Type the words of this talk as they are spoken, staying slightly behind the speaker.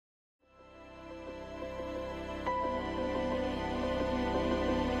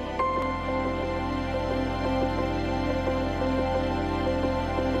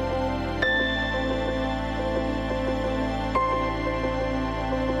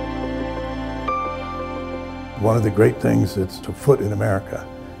One of the great things that's afoot in America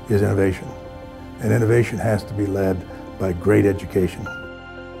is innovation. And innovation has to be led by great education.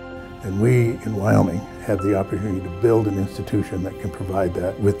 And we in Wyoming have the opportunity to build an institution that can provide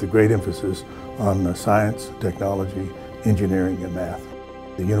that with the great emphasis on science, technology, engineering, and math.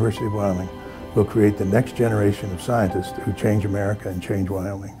 The University of Wyoming will create the next generation of scientists who change America and change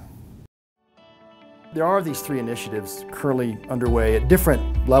Wyoming. There are these three initiatives currently underway at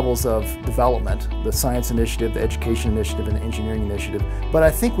different levels of development: the science initiative, the education initiative, and the engineering initiative. But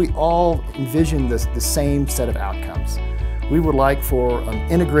I think we all envision the same set of outcomes. We would like for an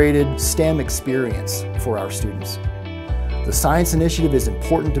integrated STEM experience for our students. The science initiative is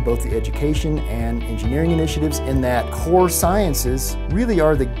important to both the education and engineering initiatives in that core sciences really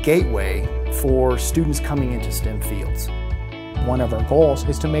are the gateway for students coming into STEM fields. One of our goals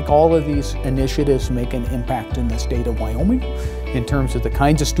is to make all of these initiatives make an impact in the state of Wyoming in terms of the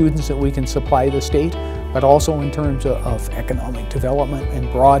kinds of students that we can supply the state, but also in terms of economic development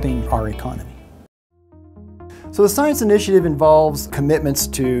and broadening our economy. So the science initiative involves commitments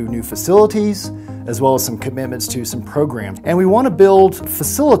to new facilities, as well as some commitments to some programs. And we want to build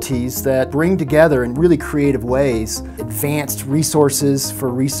facilities that bring together in really creative ways advanced resources for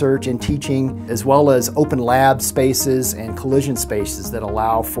research and teaching, as well as open lab spaces and collision spaces that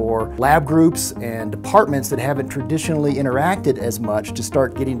allow for lab groups and departments that haven't traditionally interacted as much to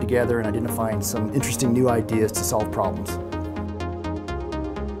start getting together and identifying some interesting new ideas to solve problems.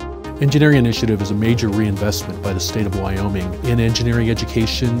 Engineering Initiative is a major reinvestment by the state of Wyoming in engineering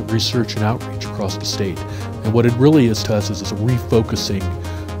education, research, and outreach across the state. And what it really is to us is a refocusing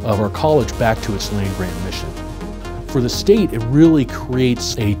of our college back to its land-grant mission. For the state, it really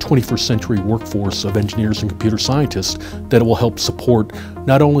creates a 21st century workforce of engineers and computer scientists that will help support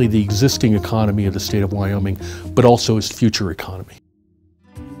not only the existing economy of the state of Wyoming, but also its future economy.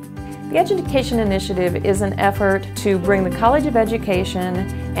 The Education Initiative is an effort to bring the College of Education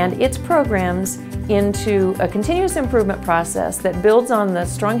and its programs into a continuous improvement process that builds on the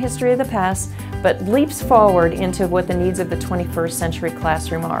strong history of the past but leaps forward into what the needs of the 21st century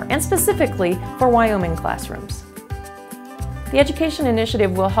classroom are, and specifically for Wyoming classrooms. The Education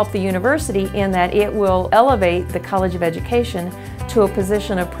Initiative will help the university in that it will elevate the College of Education to a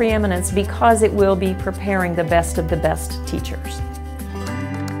position of preeminence because it will be preparing the best of the best teachers.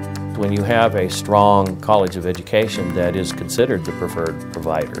 When you have a strong College of Education that is considered the preferred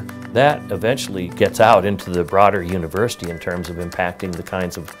provider, that eventually gets out into the broader university in terms of impacting the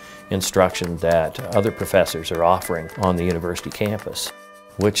kinds of instruction that other professors are offering on the university campus,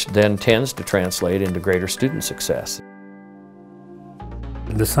 which then tends to translate into greater student success.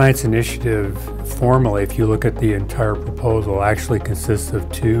 The Science Initiative, formally, if you look at the entire proposal, actually consists of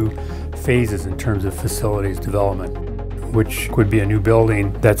two phases in terms of facilities development, which would be a new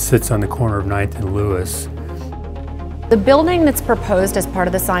building that sits on the corner of 9th and Lewis. The building that's proposed as part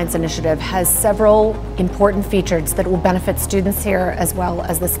of the Science Initiative has several important features that will benefit students here as well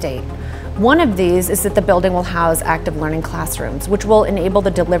as the state. One of these is that the building will house active learning classrooms, which will enable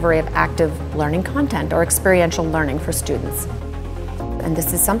the delivery of active learning content or experiential learning for students. And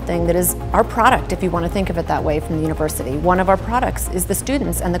this is something that is our product, if you want to think of it that way, from the university. One of our products is the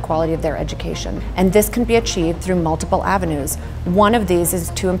students and the quality of their education. And this can be achieved through multiple avenues. One of these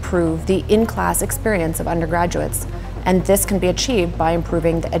is to improve the in-class experience of undergraduates. And this can be achieved by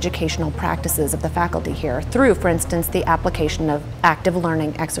improving the educational practices of the faculty here through, for instance, the application of active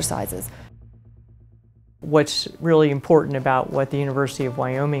learning exercises. What's really important about what the University of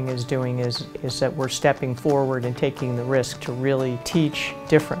Wyoming is doing is that we're stepping forward and taking the risk to really teach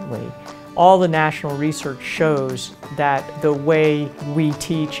differently. All the national research shows that the way we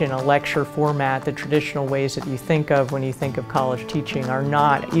teach in a lecture format, the traditional ways that you think of when you think of college teaching, are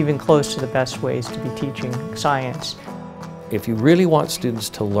not even close to the best ways to be teaching science. If you really want students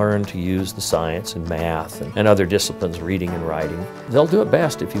to learn to use the science and math and other disciplines, reading and writing, they'll do it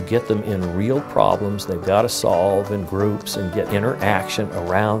best if you get them in real problems they've got to solve in groups and get interaction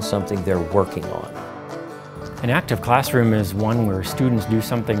around something they're working on. An active classroom is one where students do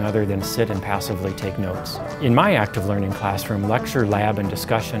something other than sit and passively take notes. In my active learning classroom, lecture, lab, and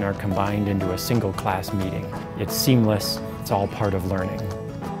discussion are combined into a single class meeting. It's seamless, it's all part of learning.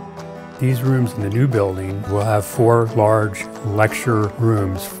 These rooms in the new building will have 4 large lecture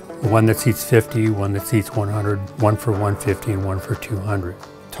rooms, one that seats 50, one that seats 100, one for 150, and one for 200.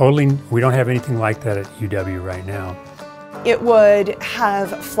 Totally, we don't have anything like that at UW right now. It would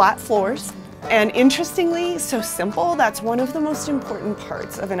have flat floors, and interestingly, so simple. That's one of the most important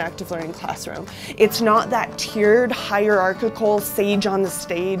parts of an active learning classroom. It's not that tiered, hierarchical, sage on the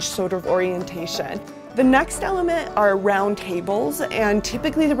stage sort of orientation. The next element are round tables, and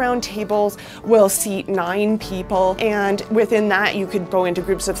typically the round tables will seat 9 people, and within that you could go into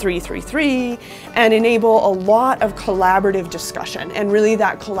groups of 3, 3, 3, and enable a lot of collaborative discussion. And really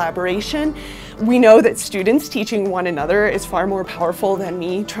that collaboration, we know that students teaching one another is far more powerful than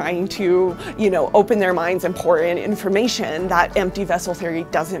me trying to, open their minds and pour in information. That empty vessel theory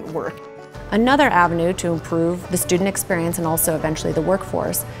doesn't work. Another avenue to improve the student experience and also eventually the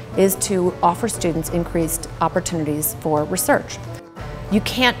workforce is to offer students increased opportunities for research. You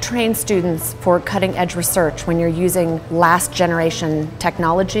can't train students for cutting-edge research when you're using last-generation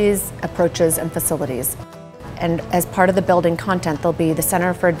technologies, approaches, and facilities. And as part of the building content, there'll be the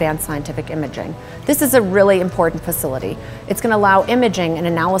Center for Advanced Scientific Imaging. This is a really important facility. It's going to allow imaging and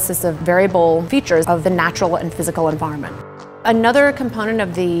analysis of variable features of the natural and physical environment. Another component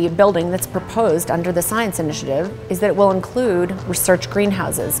of the building that's proposed under the Science Initiative is that it will include research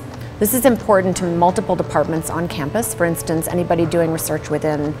greenhouses. This is important to multiple departments on campus. For instance, anybody doing research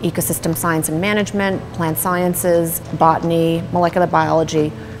within ecosystem science and management, plant sciences, botany, molecular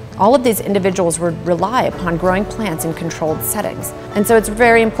biology. All of these individuals would rely upon growing plants in controlled settings. And so it's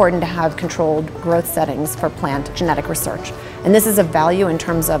very important to have controlled growth settings for plant genetic research. And this is of value in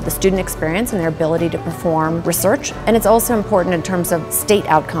terms of the student experience and their ability to perform research. And it's also important in terms of state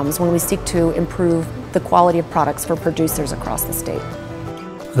outcomes when we seek to improve the quality of products for producers across the state.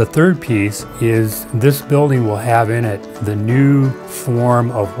 The third piece is this building will have in it the new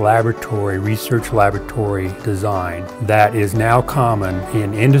form of laboratory, research laboratory design that is now common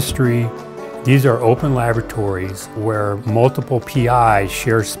in industry. These are open laboratories where multiple PIs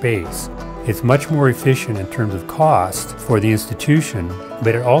share space. It's much more efficient in terms of cost for the institution,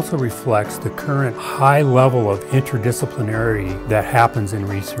 but it also reflects the current high level of interdisciplinarity that happens in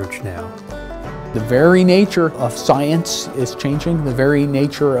research now. The very nature of science is changing. The very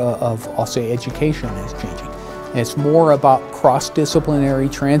nature of, I'll say, education is changing. And it's more about cross-disciplinary,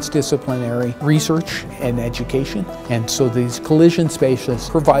 transdisciplinary research and education. And so these collision spaces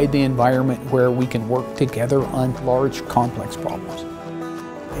provide the environment where we can work together on large, complex problems.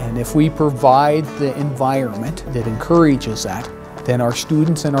 And if we provide the environment that encourages that, then our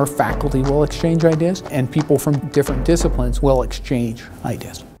students and our faculty will exchange ideas, and people from different disciplines will exchange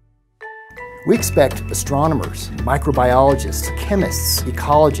ideas. We expect astronomers, microbiologists, chemists,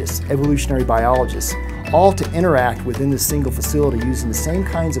 ecologists, evolutionary biologists, all to interact within this single facility using the same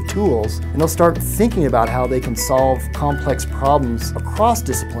kinds of tools, and they'll start thinking about how they can solve complex problems across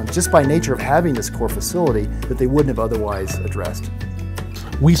disciplines just by nature of having this core facility that they wouldn't have otherwise addressed.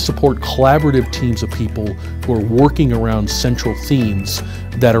 We support collaborative teams of people who are working around central themes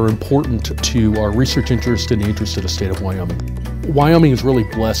that are important to our research interest and the interest of the state of Wyoming. Wyoming is really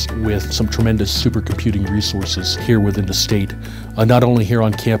blessed with some tremendous supercomputing resources here within the state, not only here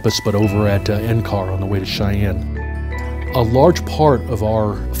on campus, but over at NCAR on the way to Cheyenne. A large part of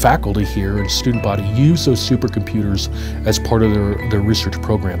our faculty here and student body use those supercomputers as part of their research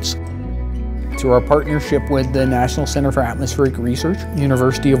programs. Through our partnership with the National Center for Atmospheric Research,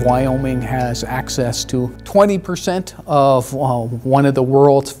 University of Wyoming has access to 20% of one of the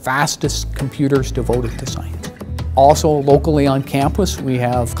world's fastest computers devoted to science. Also locally on campus, we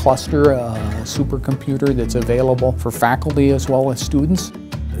have Cluster, a supercomputer that's available for faculty as well as students.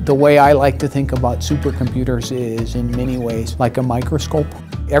 The way I like to think about supercomputers is in many ways like a microscope.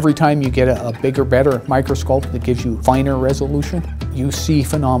 Every time you get a bigger, better microscope that gives you finer resolution, you see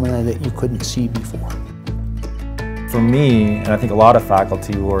phenomena that you couldn't see before. For me, and I think a lot of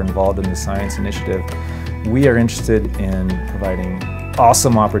faculty who are involved in the Science Initiative, we are interested in providing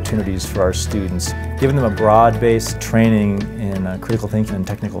awesome opportunities for our students. Giving them a broad-based training in critical thinking and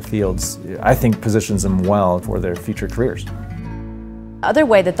technical fields, I think positions them well for their future careers. Other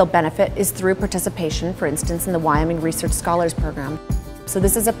way that they'll benefit is through participation, for instance, in the Wyoming Research Scholars Program. So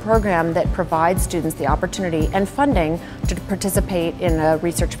this is a program that provides students the opportunity and funding to participate in a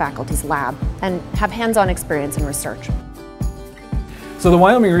research faculty's lab and have hands-on experience in research. So the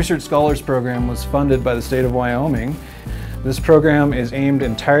Wyoming Research Scholars Program was funded by the state of Wyoming. This program is aimed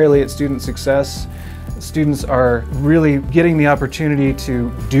entirely at student success. Students are really getting the opportunity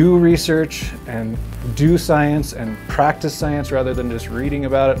to do research and do science and practice science rather than just reading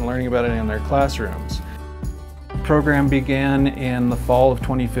about it and learning about it in their classrooms. The program began in the fall of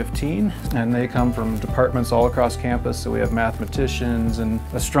 2015, and they come from departments all across campus. So we have mathematicians and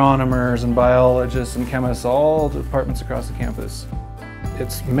astronomers and biologists and chemists, all departments across the campus.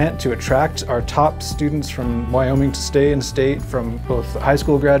 It's meant to attract our top students from Wyoming to stay in state, from both high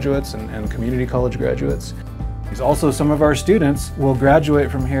school graduates and community college graduates. Also, some of our students will graduate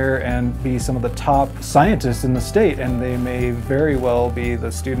from here and be some of the top scientists in the state, and they may very well be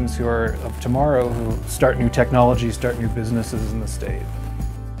the students who are of tomorrow who start new technologies, start new businesses in the state.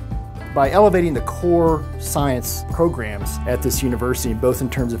 By elevating the core science programs at this university, both in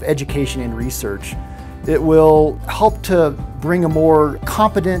terms of education and research, it will help to bring a more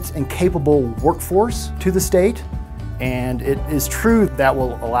competent and capable workforce to the state. And it is true that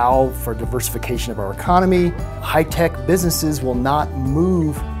will allow for diversification of our economy. High-tech businesses will not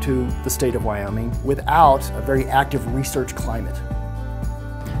move to the state of Wyoming without a very active research climate.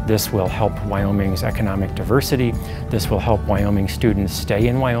 This will help Wyoming's economic diversity. This will help Wyoming students stay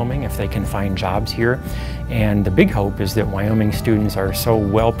in Wyoming if they can find jobs here. And the big hope is that Wyoming students are so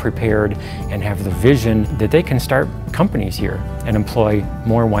well prepared and have the vision that they can start companies here and employ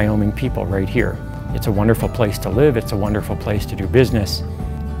more Wyoming people right here. It's a wonderful place to live. It's a wonderful place to do business.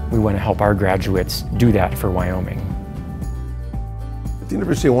 We want to help our graduates do that for Wyoming. At the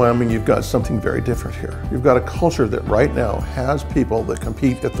University of Wyoming, you've got something very different here. You've got a culture that right now has people that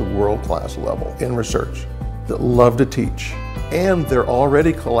compete at the world-class level in research, that love to teach, and they're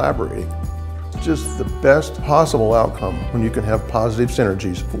already collaborating. It's just the best possible outcome when you can have positive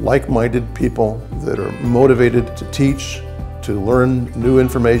synergies, like-minded people that are motivated to teach, to learn new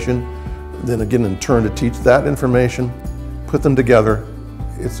information, then again in turn to teach that information, put them together.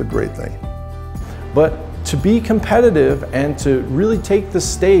 It's a great thing. But to be competitive and to really take the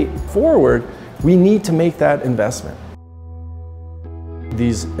state forward, we need to make that investment.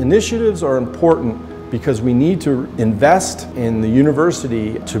 These initiatives are important because we need to invest in the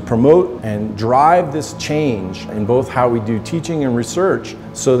university to promote and drive this change in both how we do teaching and research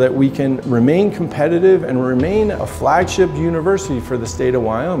so that we can remain competitive and remain a flagship university for the state of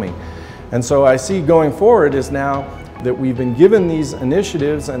Wyoming. And so I see going forward is now that we've been given these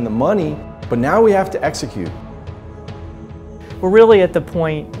initiatives and the money, but now we have to execute. We're really at the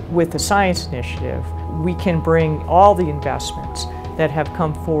point with the Science Initiative, we can bring all the investments that have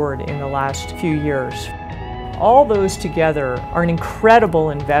come forward in the last few years. All those together are an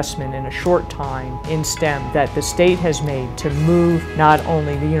incredible investment in a short time in STEM that the state has made to move not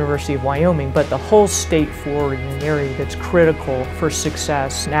only the University of Wyoming, but the whole state forward in an area that's critical for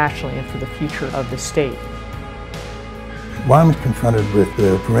success nationally and for the future of the state. Wyoming's confronted with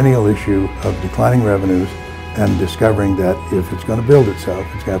the perennial issue of declining revenues and discovering that if it's going to build itself,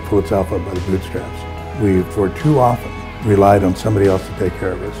 it's got to pull itself up by the bootstraps. We, for too often, relied on somebody else to take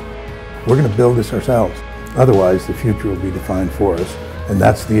care of us. We're going to build this ourselves. Otherwise, the future will be defined for us. And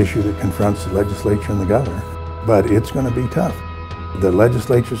that's the issue that confronts the legislature and the governor. But it's going to be tough. The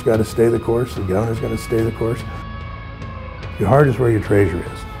legislature's got to stay the course. The governor's got to stay the course. Your heart is where your treasure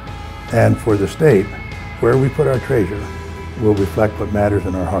is. And for the state, where we put our treasure will reflect what matters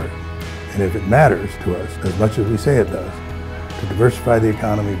in our heart. And if it matters to us, as much as we say it does, to diversify the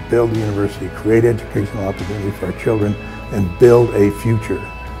economy, build the university, create educational opportunity for our children, and build a future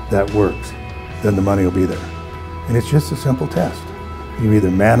that works, then the money will be there. And it's just a simple test. You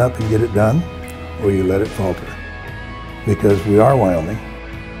either man up and get it done, or you let it falter. Because we are Wyoming,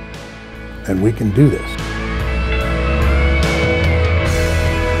 and we can do this.